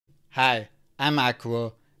Hi, I'm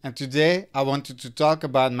Akuwo, and today I wanted to talk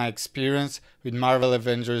about my experience with Marvel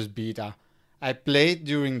Avengers Beta. I played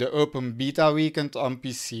during the open beta weekend on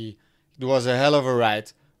PC. It was a hell of a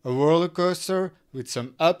ride, a roller coaster with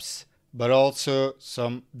some ups, but also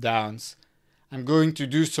some downs. I'm going to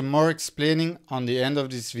do some more explaining on the end of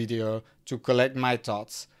this video to collect my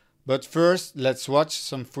thoughts. But first, let's watch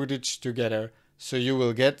some footage together, so you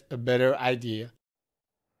will get a better idea.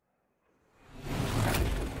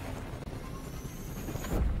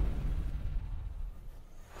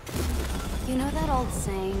 You know that old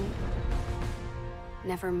saying,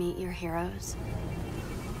 never meet your heroes?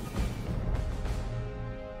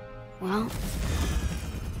 Well,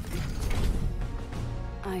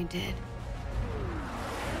 I did.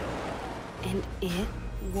 And it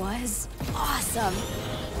was awesome!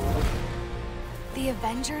 The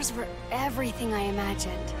Avengers were everything I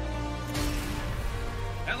imagined.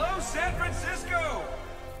 Hello, San Francisco!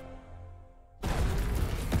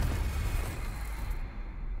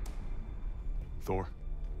 Thor,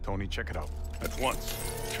 Tony, check it out. At once.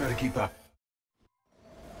 Try to keep up.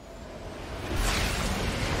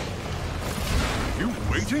 You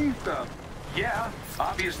waiting? Yeah,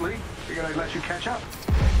 obviously. Figured I'd let you catch up.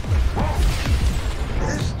 Whoa!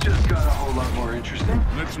 This just got a whole lot more interesting.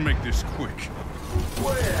 Let's make this quick.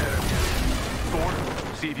 Wait a minute. Thor,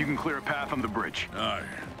 see if you can clear a path on the bridge. Aye.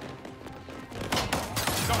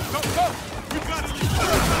 Go, go, go! We gotta leave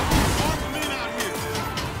armed men out here.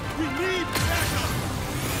 We need backup.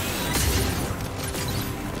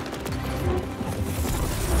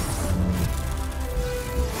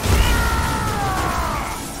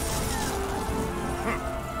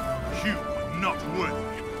 You are not worthy.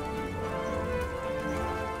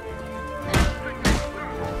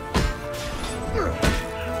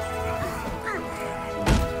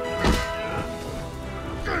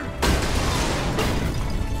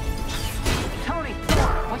 Tony,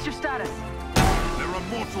 what's your status? There are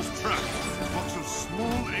mortals trapped. Lots of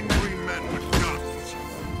small, angry men with guns.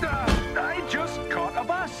 I just caught a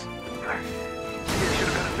bus. You should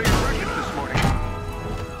have had a bigger breakfast this morning.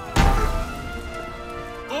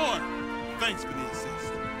 Thor! Thanks for the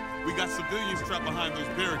assist. We got civilians trapped behind those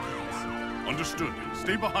barricades. Understood.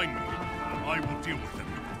 Stay behind me. I will deal with them.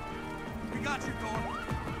 We got you, Thor.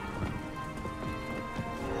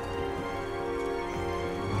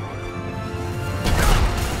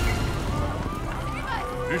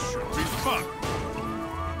 This should be fun.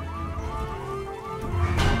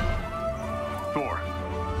 Thor,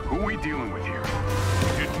 who are we dealing with here?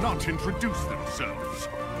 They did not introduce themselves.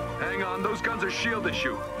 Hang on, those guns are shield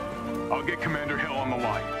issue. I'll get Commander Hill on the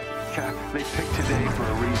line. Cap, they picked today for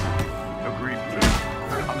a reason. Agreed.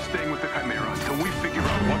 I'm staying with the Chimera until we figure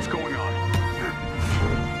out what's going on.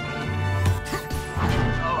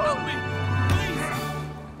 Help me! Please!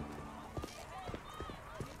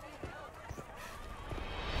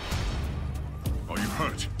 Are you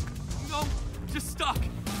hurt? No, just stuck.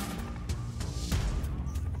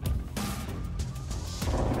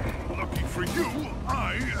 Lucky for you,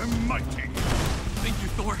 I am mighty. Thank you,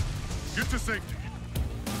 Thor. Get to safety.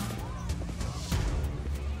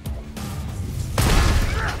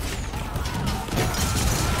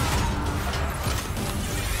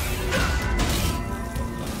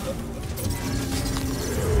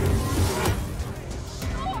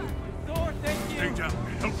 Thor, thank you! Stay down.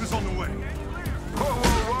 Help is on the way. Whoa,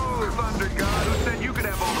 whoa, whoa, Thunder God. Who said you could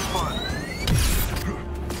have all the fun?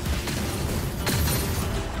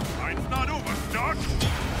 Fight's not over, Stark.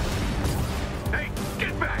 Hey,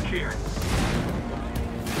 get back here!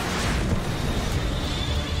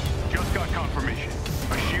 Just got confirmation.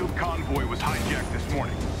 A shield convoy was hijacked this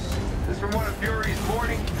morning. This from one of Fury's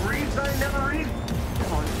morning briefs I never read?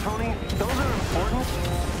 Come on, Tony. Those are important.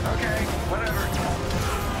 Okay, whatever.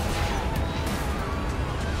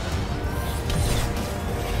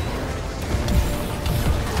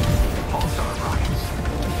 Pulsar rockets.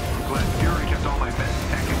 I'm glad Fury kept all my best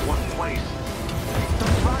tech in one place.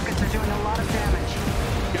 Those rockets are doing a lot of damage.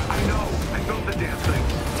 Yeah, I know. I built the damn thing.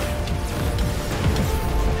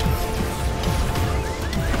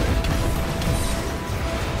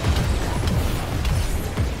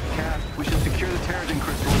 Cap, we should secure the Terrigen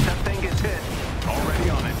crystal if that thing gets hit. Already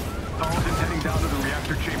on it. Tarleton's heading down to the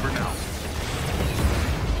reactor chamber now.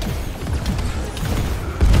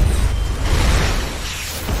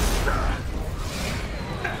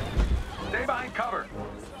 Stay behind cover.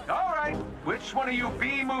 All right. Which one of you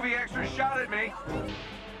B-movie extras shot at me?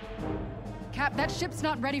 Cap, that ship's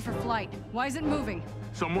not ready for flight. Why is it moving?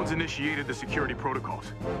 Someone's initiated the security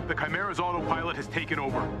protocols. The Chimera's autopilot has taken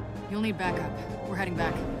over. You'll need backup. We're heading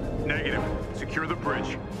back. Negative. Secure the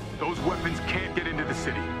bridge. Those weapons can't get into the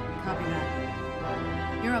city. Copy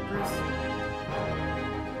that. You're up, Bruce.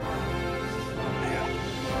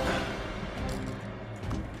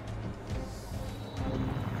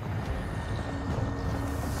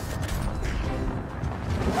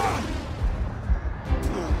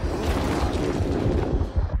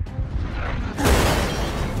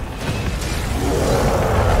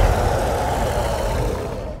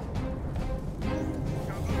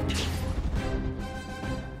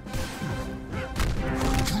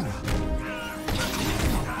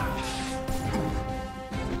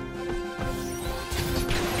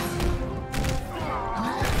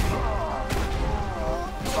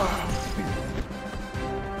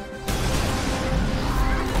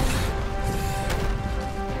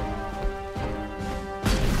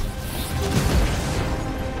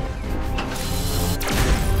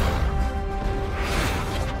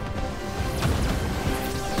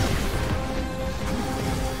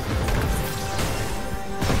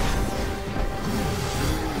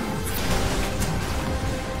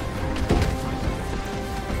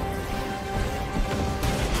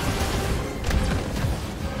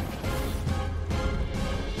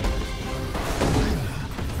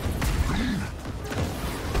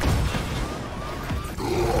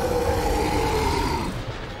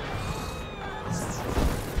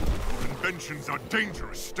 Inventions are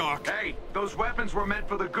dangerous, Stark. Hey, those weapons were meant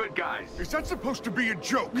for the good guys. Is that supposed to be a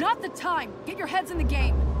joke? Not the time! Get your heads in the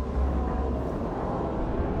game!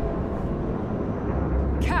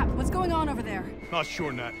 Cap, what's going on over there? Not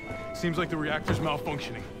sure, Nat. Seems like the reactor's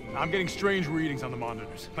malfunctioning. I'm getting strange readings on the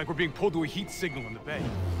monitors, like we're being pulled to a heat signal in the bay.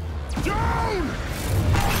 Down!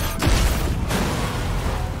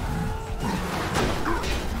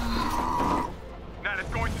 Nat,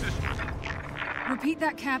 it's going to this... Repeat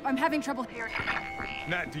that, Cap. I'm having trouble hearing.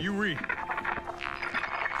 Nat, do you read?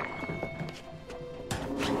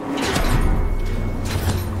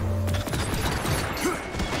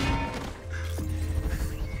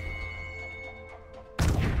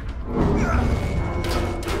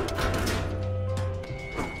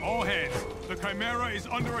 All hands. The Chimera is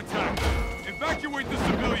under attack. Evacuate the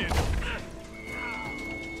civilians.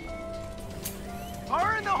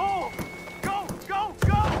 Fire in the hole! Go, go,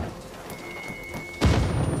 go!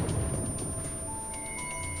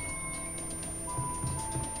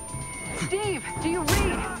 Steve, do you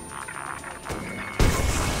read?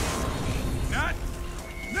 Nat?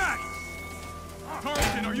 Nat!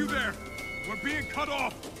 Carlton, are you there? We're being cut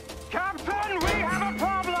off. Captain, we have a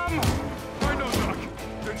problem! I know, Doc.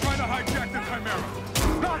 They're trying to hijack the Chimera.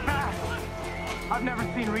 Not fast! I've never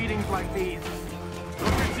seen readings like these.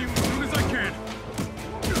 I'll get to you as soon as I can.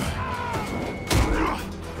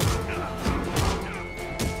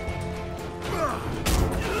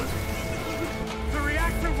 The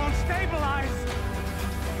reactor won't stabilize!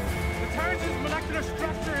 The turret's molecular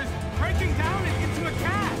structure is breaking down into a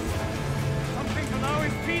gas! Something below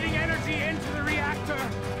is feeding energy into the reactor!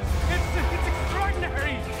 It's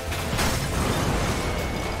extraordinary!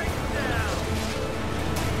 Take it down!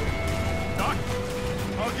 Doc,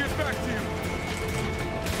 I'll get back to you.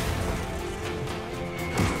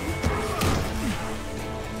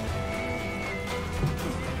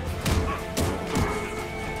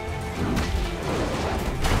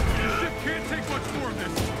 Can't take much more of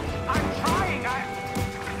this. I'm trying,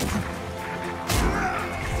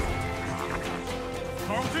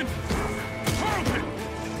 Carlton? Carlton!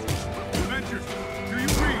 Avengers, do you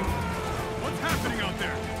read? What's happening out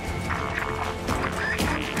there?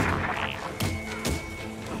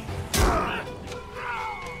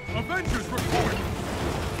 Avengers, report!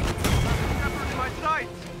 Shepard in my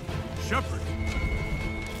sights! Shepard?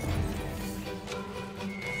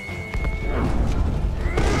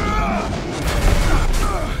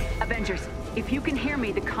 Avengers, if you can hear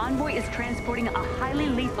me, the convoy is transporting a highly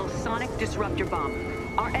lethal sonic disruptor bomb.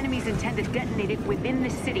 Our enemies intend to detonate it within the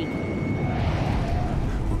city.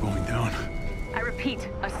 We're going down. I repeat,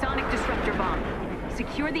 a sonic disruptor bomb.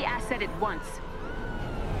 Secure the asset at once.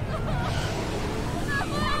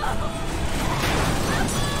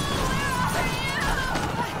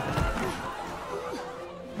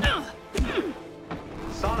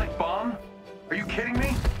 Sonic bomb? Are you kidding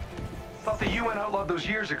me? Thought the UN outlawed those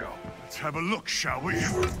years ago. Let's have a look, shall we? Now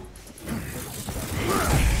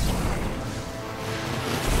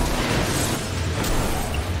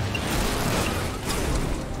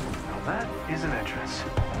that is an entrance.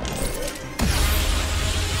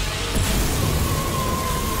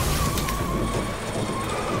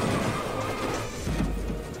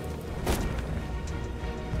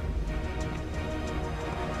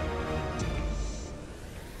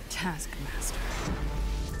 Taskmaster.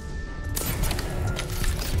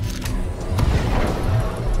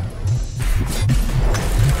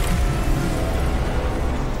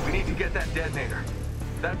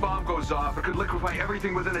 That bomb goes off, it could liquefy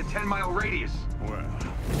everything within a 10-mile radius. Well,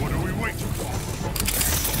 what are we waiting for?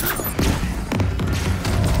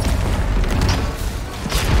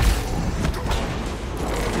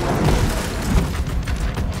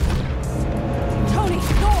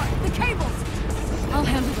 I'll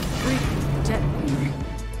handle the freak jet.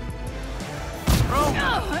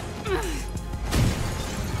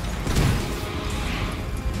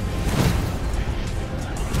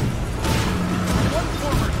 One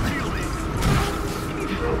forward, really.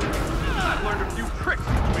 I've learned a few tricks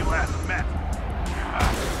since we last met.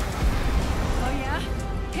 Oh yeah?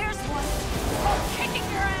 Here's one. Oh, kicking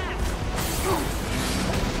your ass!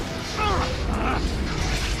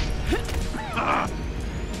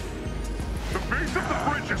 The base of the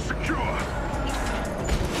bridge is secure.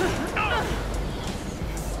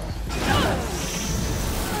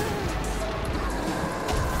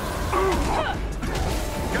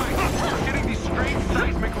 Guys, we're getting these strange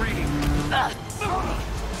seismic readings.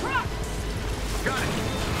 Got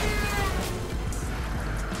it.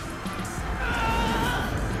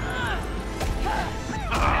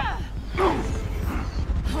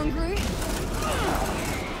 Hungry?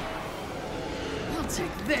 I'll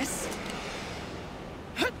take this.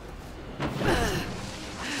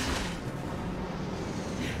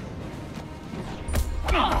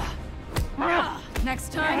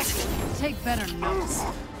 Next time, take better notes.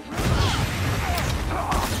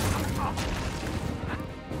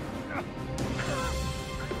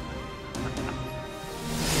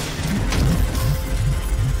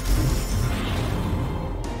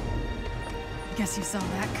 Guess you saw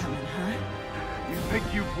that coming, huh? You think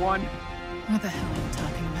you've won? What the hell are you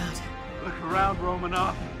talking about? Look around,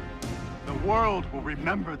 Romanov. The world will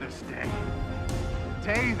remember this day.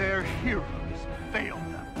 The day their heroes failed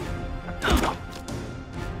them.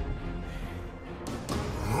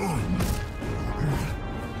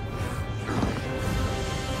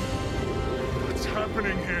 What's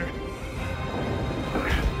happening here?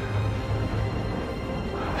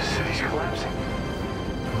 The city's collapsing.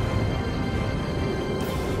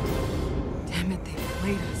 Damn it, they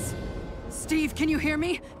played us. Steve, can you hear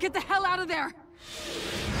me? Get the hell out of there!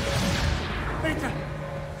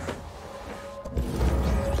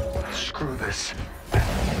 Screw this.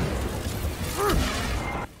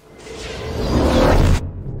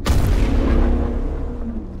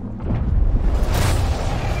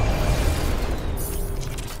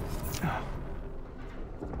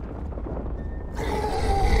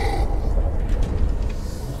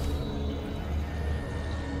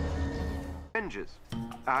 Avengers.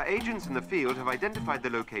 Our agents in the field have identified the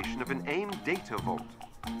location of an AIM data vault.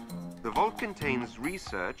 The vault contains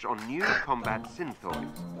research on new combat synthoids.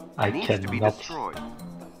 I Needs to be cannot destroyed.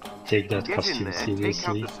 take that Get in costume there, take out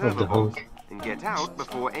seriously the of server the vault, Hulk. and get out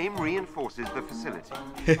before AIM reinforces the facility.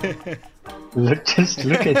 Just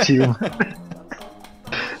look at you.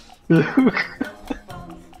 Look.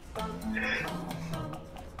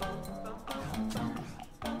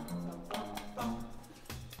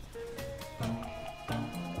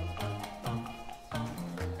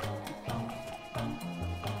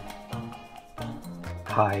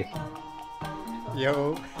 Hi.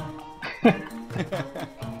 Yo.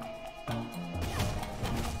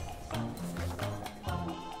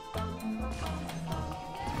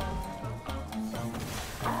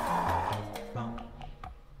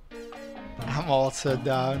 I'm also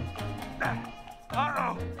down.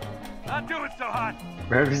 Uh-oh! Not doing so hot!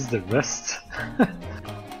 Where is the rest?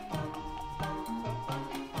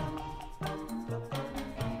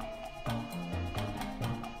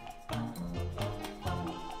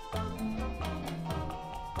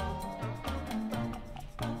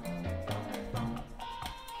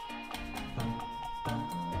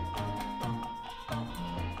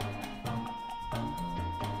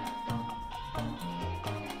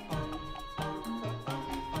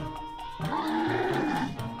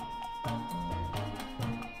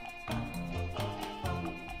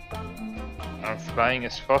 I'm flying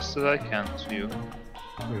as fast as I can to you.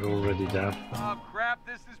 We're already there. Oh crap,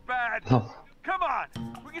 this is bad! Oh, Come on!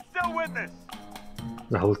 We can still win this!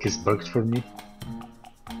 the Hulk is bugged for me.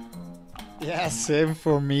 Yeah, same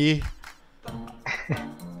for me.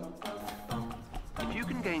 If you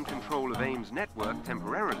can gain control of AIM's network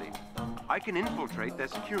temporarily, I can infiltrate their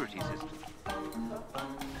security system.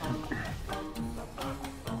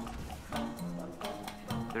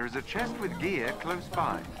 There is a chest with gear close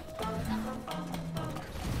by.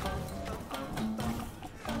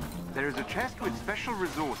 There is a chest with special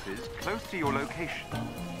resources close to your location.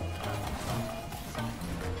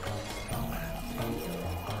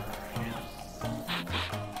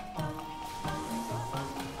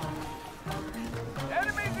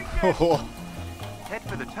 Enemy Head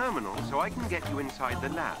for the terminal so I can get you inside the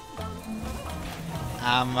lab.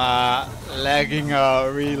 I'm lagging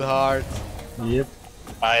real hard. Yep.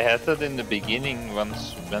 I had that in the beginning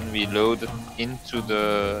once when we loaded into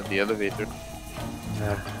the elevator.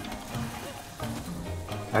 Yeah.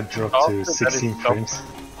 I dropped After to that 16 it stopped. frames.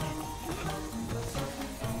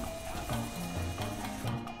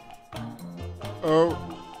 Oh.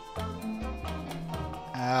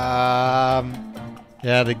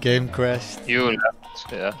 Yeah, the game crashed. You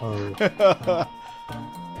left, yeah. Oh.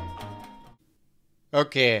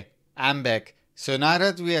 Okay, I'm back. So now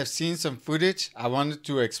that we have seen some footage, I wanted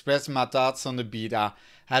to express my thoughts on the beta.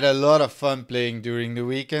 Had a lot of fun playing during the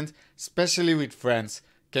weekend, especially with friends.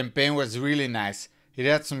 Campaign was really nice. It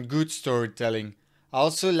had some good storytelling. I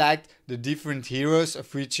also liked the different heroes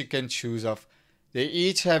of which you can choose of. They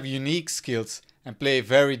each have unique skills and play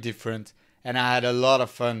very different, and I had a lot of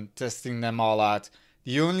fun testing them all out.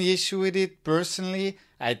 The only issue with it, personally,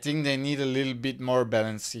 I think they need a little bit more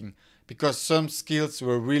balancing, because some skills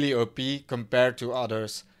were really OP compared to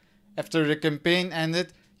others. After the campaign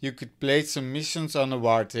ended, you could play some missions on the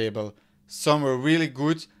war table. Some were really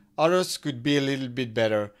good, others could be a little bit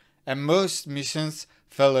better, and most missions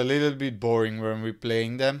felt a little bit boring when we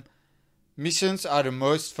playing them. Missions are the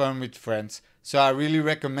most fun with friends, so I really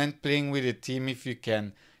recommend playing with a team if you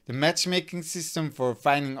can. The matchmaking system for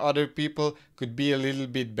finding other people could be a little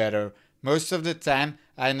bit better. Most of the time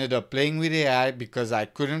I ended up playing with AI because I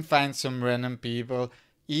couldn't find some random people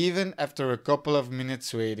even after a couple of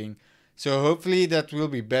minutes waiting. So hopefully that will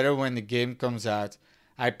be better when the game comes out.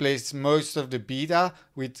 I played most of the beta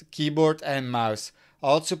with keyboard and mouse. I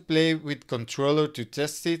also play with controller to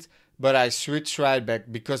test it, but I switched right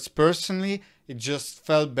back because personally it just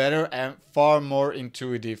felt better and far more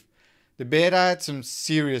intuitive. The beta had some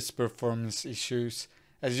serious performance issues,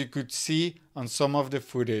 as you could see on some of the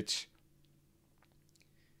footage.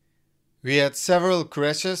 We had several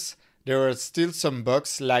crashes, there were still some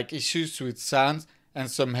bugs like issues with sound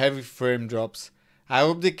and some heavy frame drops. I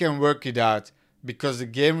hope they can work it out, because the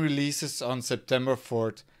game releases on September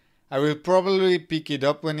 4th. I will probably pick it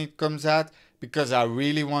up when it comes out, because I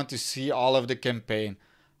really want to see all of the campaign.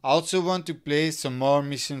 I also want to play some more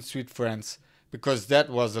missions with friends, because that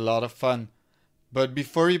was a lot of fun. But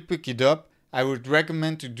before you pick it up, I would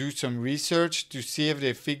recommend to do some research to see if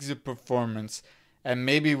they fix the performance, and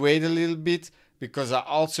maybe wait a little bit, because I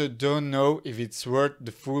also don't know if it's worth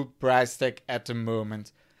the full price tag at the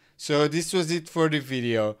moment. So this was it for the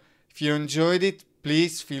video. If you enjoyed it,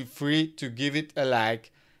 please feel free to give it a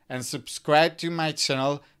like and subscribe to my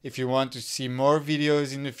channel if you want to see more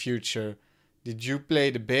videos in the future. Did you play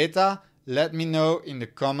the beta? Let me know in the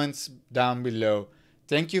comments down below.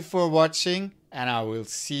 Thank you for watching, and I will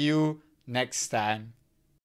see you next time.